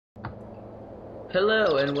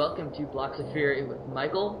Hello and welcome to Blocks of Fury with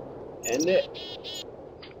Michael. And Nick.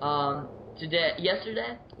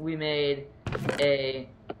 Yesterday we made a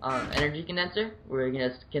energy condenser. We're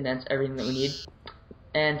gonna condense everything that we need.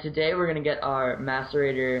 And today we're gonna get our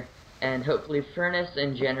macerator and hopefully furnace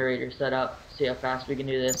and generator set up. See how fast we can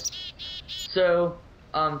do this. So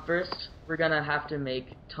first we're gonna have to make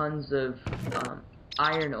tons of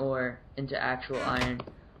iron ore into actual iron.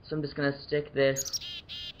 So I'm just gonna stick this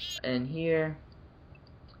in here.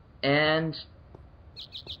 And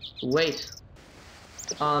wait.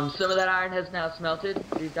 Some of that iron has now smelted.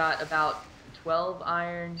 We've got about 12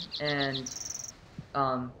 iron and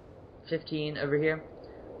 15 over here.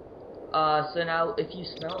 So now if you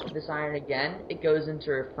smelt this iron again, it goes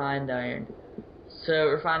into refined iron. So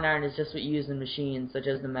refined iron is just what you use in machines such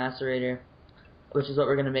as the macerator, which is what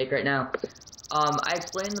we're gonna make right now. I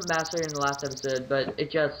explained the macerator in the last episode, but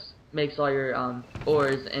it just makes all your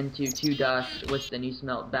ores into 2 dust, which then you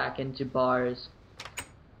smelt back into bars.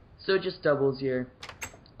 So it just doubles your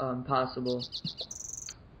possible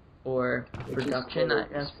ore production, I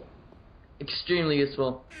guess. Extremely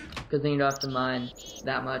useful, because then you don't have to mine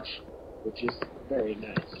that much. Which is very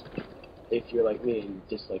nice, if you're like me and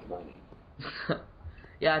dislike mining.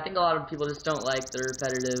 Yeah, I think a lot of people just don't like the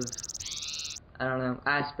repetitive, I don't know,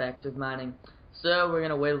 aspect of mining. So we're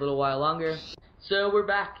gonna wait a little while longer. So we're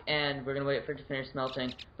back, and we're gonna wait for it to finish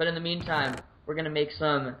smelting. But in the meantime, we're gonna make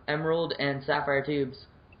some emerald and sapphire tubes.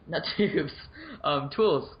 Not tubes,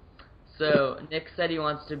 tools. So Nick said he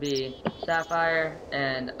wants to be sapphire,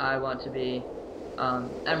 and I want to be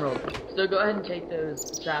emerald. So go ahead and take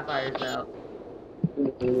those sapphires out.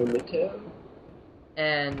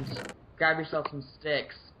 And grab yourself some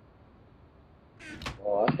sticks.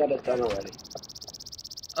 Oh, I've got it done already.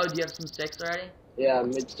 Oh, do you have some sticks already? Yeah, I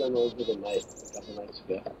made some over the night, a couple nights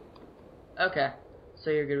ago. Okay, so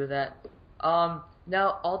you're good with that.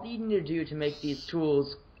 Now all you need to do to make these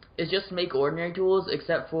tools is just make ordinary tools,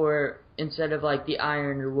 except for instead of like the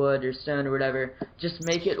iron or wood or stone or whatever, just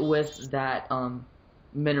make it with that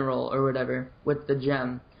mineral or whatever, with the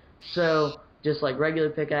gem. So just like regular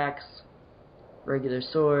pickaxe, regular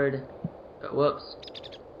sword, whoops,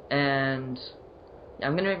 and yeah,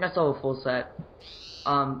 I'm gonna make myself a full set.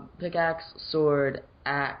 Pickaxe, sword,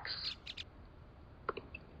 axe.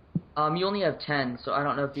 You only have 10, so I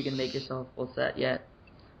don't know if you can make yourself a full set yet.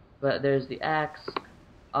 But there's the axe,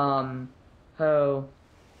 hoe.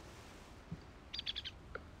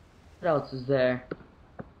 What else is there?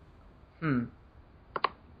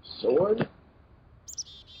 Sword?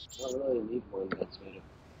 I don't really need one that's made of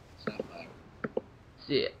sapphire.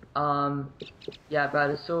 See, yeah, I got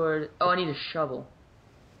a sword. Oh, I need a shovel.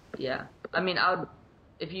 Yeah, I mean,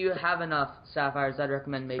 if you have enough sapphires, I'd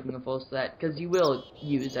recommend making a full set, because you will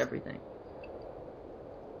use everything.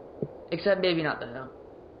 Except maybe not the hoe.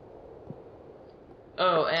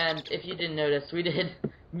 Oh, and if you didn't notice, we did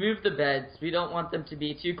move the beds. We don't want them to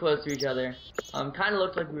be too close to each other. Kind of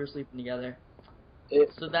looked like we were sleeping together.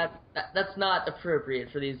 So that's not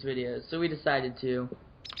appropriate for these videos, so we decided to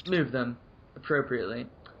move them appropriately.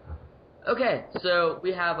 Okay, so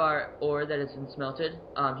we have our ore that has been smelted.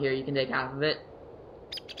 Here, you can take half of it.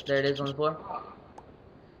 There it is on the floor.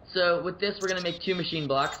 So with this, we're gonna make 2 machine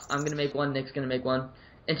blocks. I'm gonna make one. Nick's gonna make one.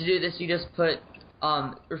 And to do this, you just put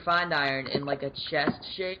refined iron in like a chest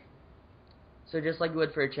shape. So just like you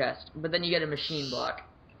would for a chest. But then you get a machine block.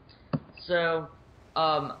 So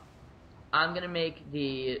I'm gonna make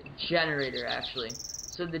the generator actually.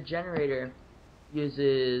 So the generator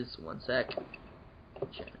uses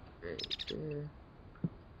generator.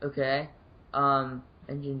 Okay.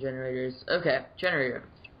 Engine generators. Okay, generator.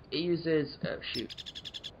 It uses,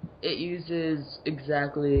 it uses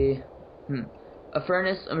exactly, a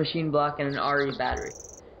furnace, a machine block, and an RE battery.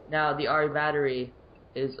 Now, the RE battery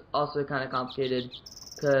is also kind of complicated,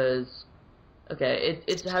 because, okay,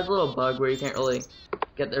 it has a little bug where you can't really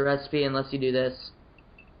get the recipe unless you do this.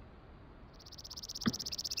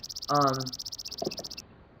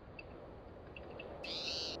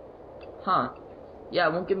 Yeah,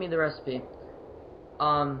 it won't give me the recipe.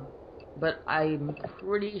 But I'm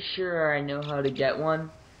pretty sure I know how to get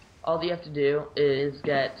one. All you have to do is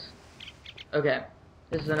get, okay,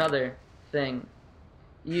 this is another thing.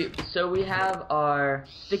 So we have our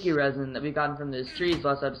sticky resin that we gotten from those trees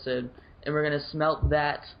last episode, and we're gonna smelt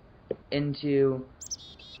that into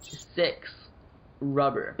 6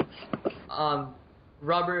 rubber.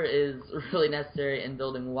 Rubber is really necessary in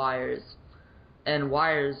building wires, and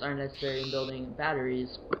wires are necessary in building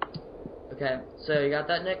batteries. Okay, so you got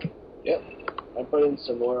that, Nick? Yep. I put in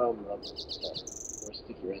some more rubber stuff, more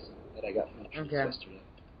sticky resin that I got from the trees yesterday.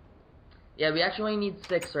 Yeah, we actually only need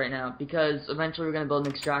 6 right now, because eventually we're going to build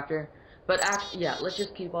an extractor. But actually, yeah, let's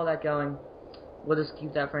just keep all that going. We'll just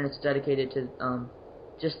keep that furnace dedicated to,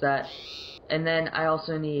 just that. And then I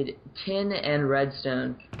also need tin and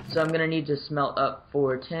redstone. So I'm going to need to smelt up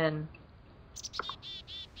 4 tin.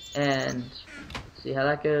 And see how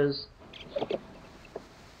that goes.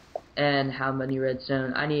 And how many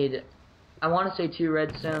redstone? I want to say 2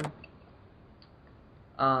 redstone.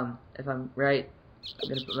 If I'm right. I'm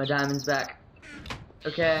going to put my diamonds back.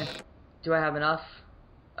 Okay. Do I have enough?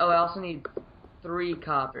 Oh, I also need 3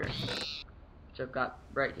 copper. Which I've got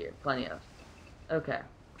right here. Plenty of. Okay.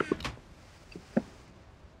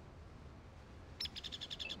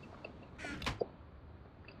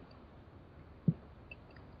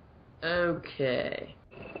 Okay.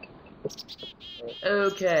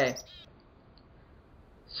 Okay.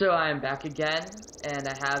 So I am back again, and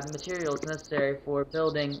I have the materials necessary for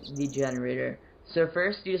building the generator. So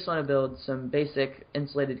first, you just want to build some basic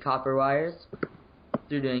insulated copper wires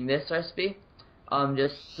through doing this recipe.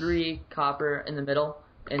 Just 3 copper in the middle,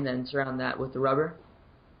 and then surround that with the rubber.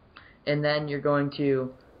 And then you're going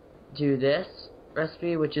to do this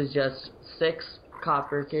recipe, which is just 6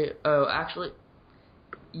 copper. Oh, actually,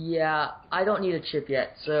 yeah, I don't need a chip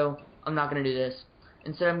yet, so I'm not going to do this.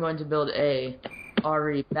 Instead, I'm going to build a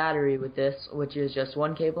RE battery with this, which is just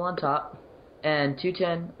 1 cable on top, and 2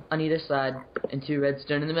 tin on either side, and 2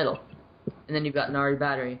 redstone in the middle. And then you've got an RE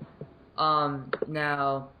battery.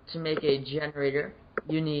 Now, to make a generator,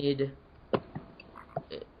 you need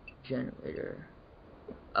you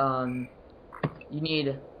need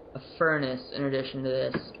a furnace in addition to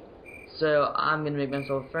this. So I'm gonna make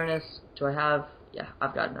myself a furnace. Do I have? Yeah,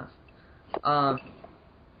 I've got enough.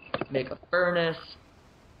 Make a furnace.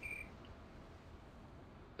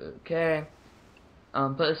 Okay.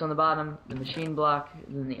 Put this on the bottom, the machine block,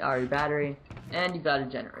 then the RE battery, and you've got a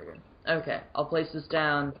generator. Okay, I'll place this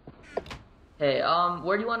down. Hey,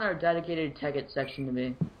 where do you want our dedicated Tekkit section to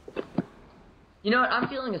be? You know what, I'm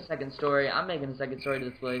feeling a second story. I'm making a second story to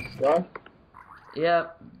this place. Yeah?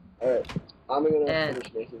 Yep. Alright, I'm gonna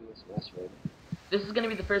finish making this macerator. This is gonna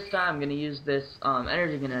be the first time I'm gonna use this,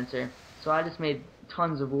 energy condenser. So I just made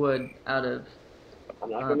tons of wood out of...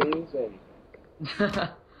 I'm not gonna use anything.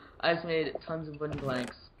 I just made tons of wooden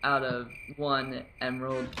planks out of 1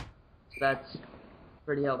 emerald. So that's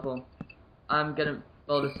pretty helpful. I'm gonna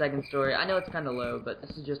build a second story. I know it's kind of low, but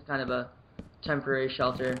this is just kind of a temporary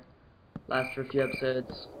shelter. Last for a few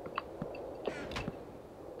episodes.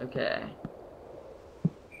 Okay.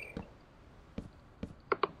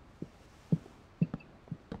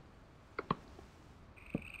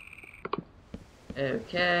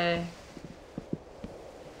 Okay.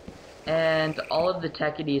 And all of the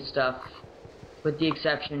Tekkit stuff, with the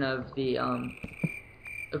exception of the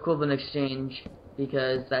equivalent exchange,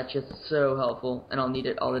 because that's just so helpful, and I'll need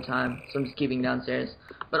it all the time, so I'm just keeping it downstairs.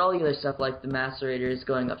 But all the other stuff, like the macerator, is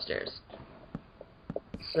going upstairs.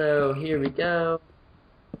 So here we go.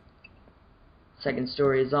 Second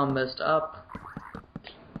story is almost up.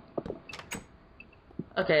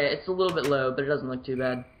 Okay, it's a little bit low, but it doesn't look too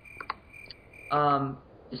bad.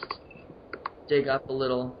 Just dig up a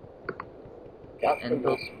little. And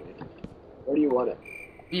build. Where do you want it?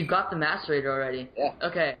 You've got the macerator already. Yeah.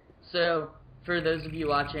 Okay, so for those of you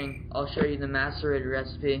watching, I'll show you the macerator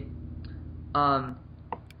recipe.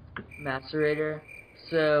 Macerator.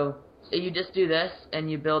 So you just do this, and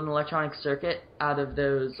you build an electronic circuit out of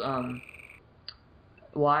those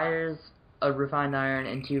wires, a refined iron,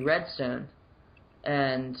 and 2 redstone.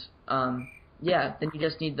 And yeah, then you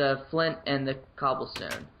just need the flint and the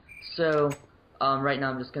cobblestone. So right now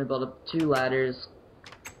I'm just gonna build up 2 ladders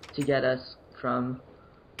to get us from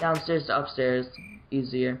downstairs to upstairs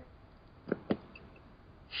easier.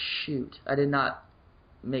 Shoot, I did not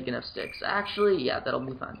make enough sticks. Actually, yeah, that'll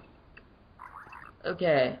be fine.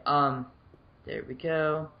 Okay, there we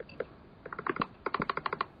go.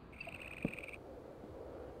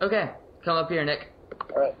 Okay, come up here, Nick.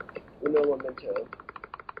 Alright, we know what memento.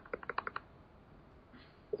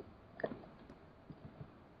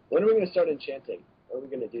 When are we going to start enchanting? Or are we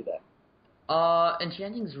going to do that?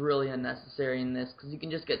 Enchanting's really unnecessary in this, because you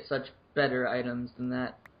can just get such better items than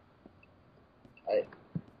that.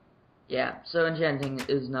 Yeah, so enchanting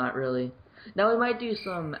is not really... Now we might do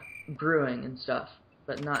some brewing and stuff,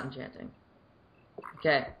 but not enchanting.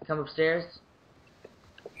 Okay, come upstairs.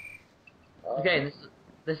 Okay,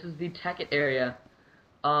 this is the Tekkit area.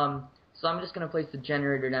 So I'm just gonna place the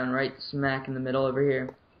generator down right smack in the middle over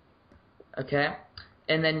here. Okay,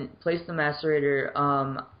 and then place the macerator.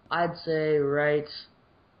 I'd say right.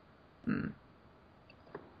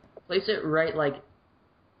 Place it right like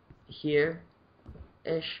here,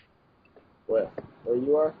 ish. Where? Where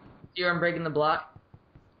you are? See where I'm breaking the block?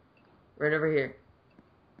 Right over here.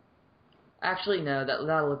 Actually, no,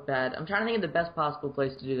 that'll look bad. I'm trying to think of the best possible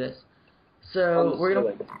place to do this. So, we're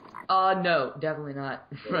gonna... no, definitely not.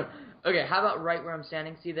 Yeah. Okay, how about right where I'm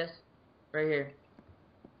standing? See this? Right here.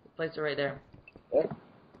 Place it right there. Yeah.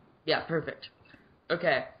 Yeah, perfect.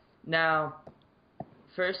 Okay, now,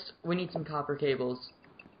 first, we need some copper cables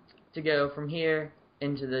to go from here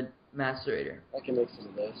into the macerator. I can make some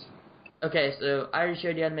of those. Okay, so I already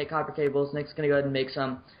showed you how to make copper cables. Nick's gonna go ahead and make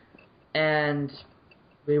some. And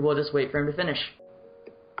we will just wait for him to finish.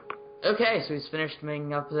 Okay, so he's finished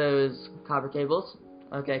making up those copper cables.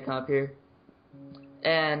 Okay, come up here.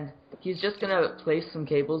 And he's just gonna place some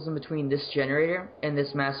cables in between this generator and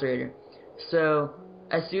this macerator. So,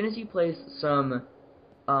 as soon as you place some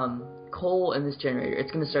coal in this generator,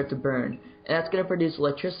 it's gonna start to burn. And that's gonna produce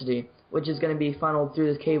electricity, which is gonna be funneled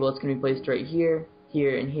through this cable. It's gonna be placed right here,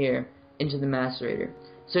 here, and here into the macerator.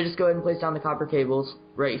 So just go ahead and place down the copper cables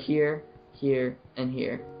right here, here, and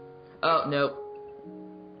here. Oh, nope.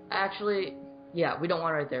 Actually, yeah, we don't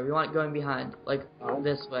want it right there. We want it going behind, like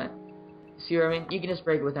this way. See what I mean? You can just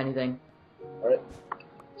break it with anything. Alright.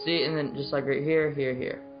 See, and then just like right here, here,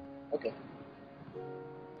 here. Okay.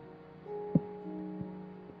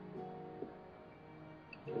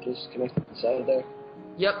 Just connect the side there.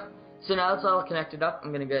 Yep. So now it's all connected up.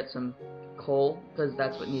 I'm gonna get some coal, because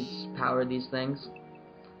that's what needs to power these things.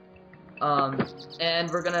 And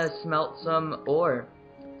we're gonna smelt some ore.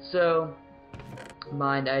 So,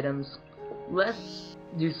 mined items. Let's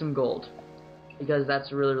do some gold, because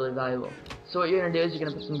that's really, really valuable. So what you're gonna do is you're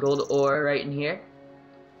gonna put some gold ore right in here,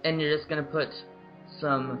 and you're just gonna put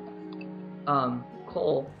some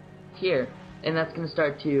coal here, and that's gonna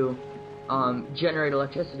start to generate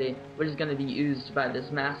electricity, which is gonna be used by this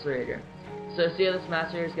macerator. So see how this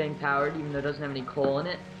macerator is getting powered, even though it doesn't have any coal in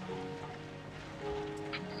it?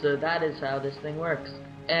 So that is how this thing works.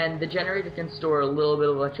 And the generator can store a little bit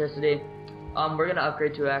of electricity. We're gonna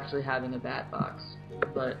upgrade to actually having a bat box,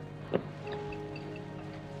 but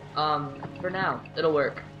for now, it'll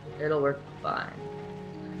work. It'll work fine.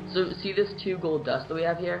 So see this 2 gold dust that we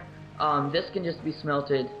have here? This can just be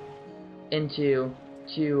smelted into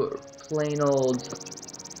 2 plain old...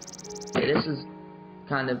 Okay, this is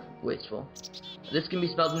kind of wasteful. This can be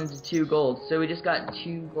smelted into 2 gold. So we just got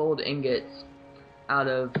 2 gold ingots out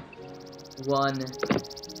of 1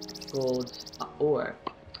 gold ore.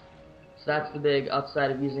 So that's the big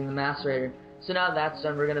upside of using the macerator. So now that's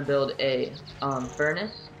done, we're gonna build a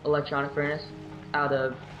furnace, electronic furnace, out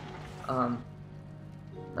of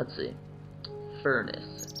let's see,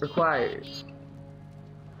 furnace requires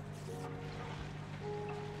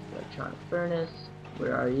electronic furnace.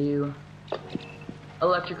 Where are you?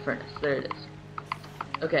 Electric furnace. There it is.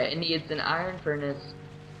 Okay, it needs an iron furnace,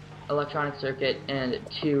 electronic circuit, and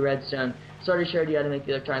 2 redstone. So I already showed you how to make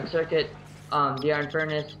the electronic circuit. The iron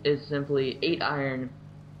furnace is simply 8 iron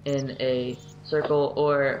in a circle,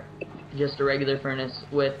 or just a regular furnace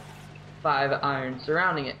with 5 iron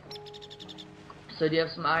surrounding it. So do you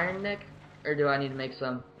have some iron, Nick? Or do I need to make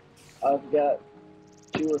some? I've got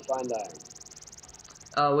 2 refined iron.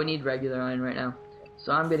 Oh, we need regular iron right now.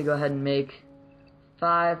 So I'm gonna go ahead and make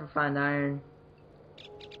 5 refined iron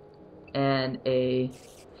and a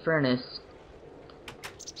furnace.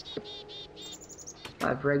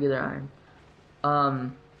 5 regular iron.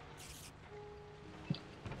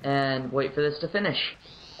 And wait for this to finish.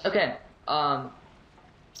 Okay,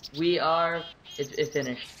 it's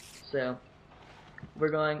finished. So, we're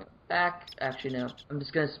going back, actually no, I'm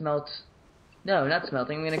just gonna not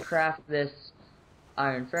smelting, I'm gonna craft this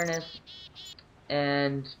iron furnace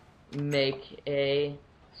and make a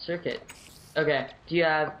circuit. Okay, do you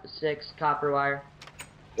have 6 copper wire?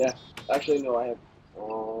 Yeah, actually no, I have,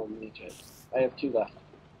 let me check. I have 2 left.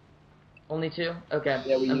 Only 2? Okay.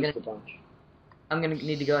 Yeah, we used a bunch. I'm gonna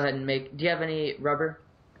need to go ahead and make, do you have any rubber?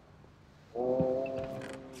 No.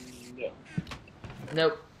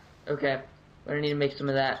 Nope. Okay, we're gonna need to make some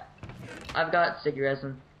of that. I've got sticky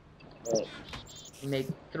resin. Alright. Make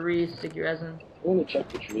 3 sticky resin. I'm gonna check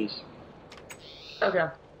the trees. Okay.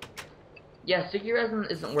 Yeah, sticky resin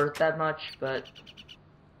isn't worth that much, but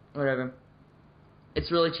whatever. It's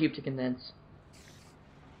really cheap to condense.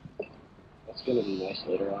 That's gonna be nice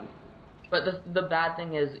later on. But the bad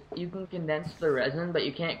thing is, you can condense the resin, but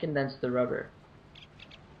you can't condense the rubber.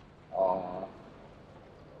 Aww.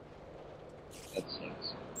 That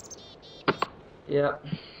sucks. Yep.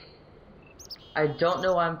 I don't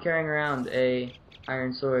know why I'm carrying around a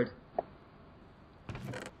iron sword.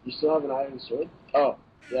 You still have an iron sword? Oh,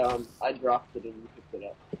 yeah, I dropped it and you picked it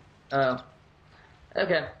up. Oh.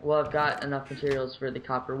 Okay, well I've got enough materials for the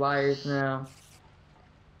copper wires now.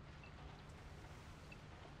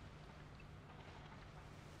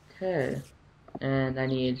 Okay, and I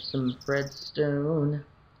need some redstone.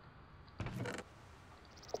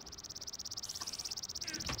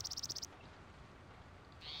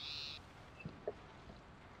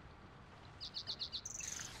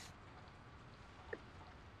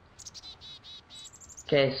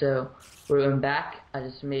 Okay, so we're going back. I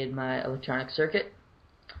just made my electronic circuit,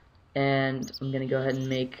 and I'm gonna go ahead and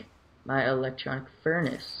make my electronic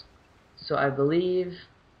furnace. So I believe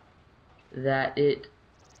that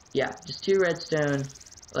yeah, just 2 redstone,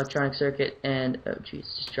 electronic circuit, and oh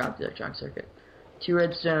jeez, just dropped the electronic circuit. 2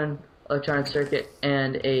 redstone, electronic circuit,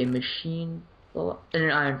 and a machine, and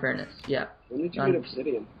an iron furnace. Yeah. When did you get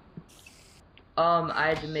obsidian? I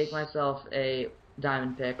had to make myself a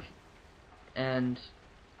diamond pick, and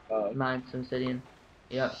mine some obsidian.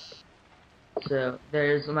 Yep. So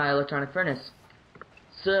there's my electronic furnace.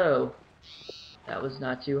 So that was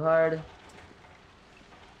not too hard.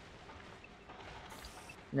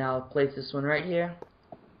 Now I'll place this one right here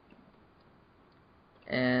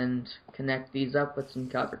and connect these up with some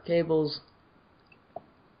copper cables.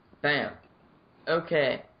 Bam.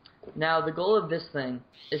 Okay. Now the goal of this thing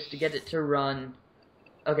is to get it to run.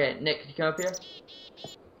 Okay, Nick, can you come up here?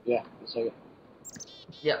 Yeah, a second.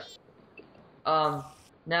 Yep.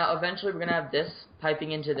 Now eventually we're gonna have this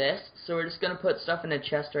piping into this, so we're just gonna put stuff in a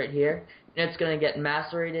chest right here, and it's gonna get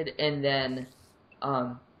macerated and then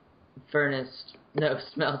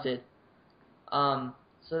smelted.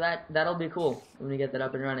 So that'll be cool when we get that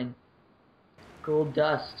up and running. Gold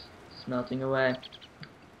dust smelting away.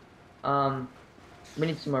 We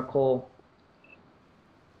need some more coal.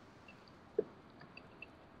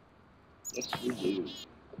 Yes, we do.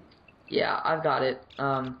 Yeah, I've got it.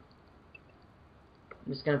 I'm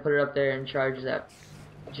just gonna put it up there and charge that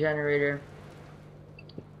generator,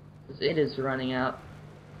 because it is running out.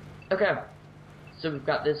 Okay, so we've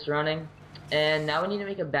got this running, and now we need to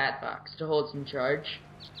make a bat box to hold some charge.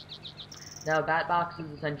 Now a bat box is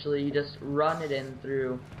essentially you just run it in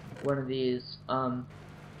through one of these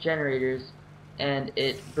generators, and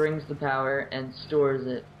it brings the power and stores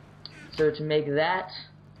it. So to make that,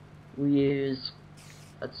 we use,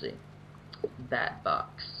 let's see, bat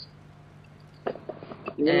box.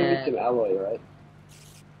 You're gonna need some alloy, right?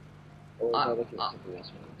 Or was I looking at something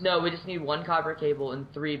else? No, we just need 1 copper cable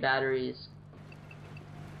and 3 batteries.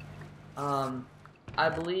 I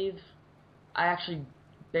believe I actually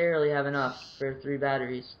barely have enough for 3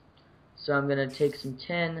 batteries. So I'm gonna take some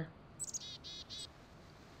tin.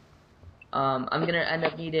 I'm gonna end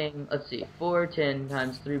up needing, let's see, 4 tin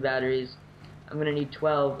times 3 batteries. I'm gonna need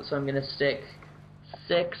 12, so I'm gonna stick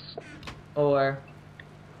 6 ore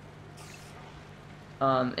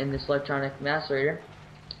in this electronic macerator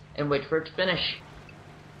and wait for it to finish.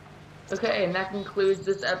 Okay, and that concludes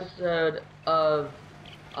this episode of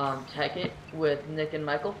Tekkit with Nick and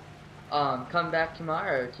Michael. Come back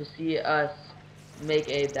tomorrow to see us make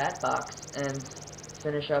a bat box and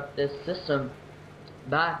finish up this system.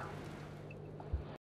 Bye.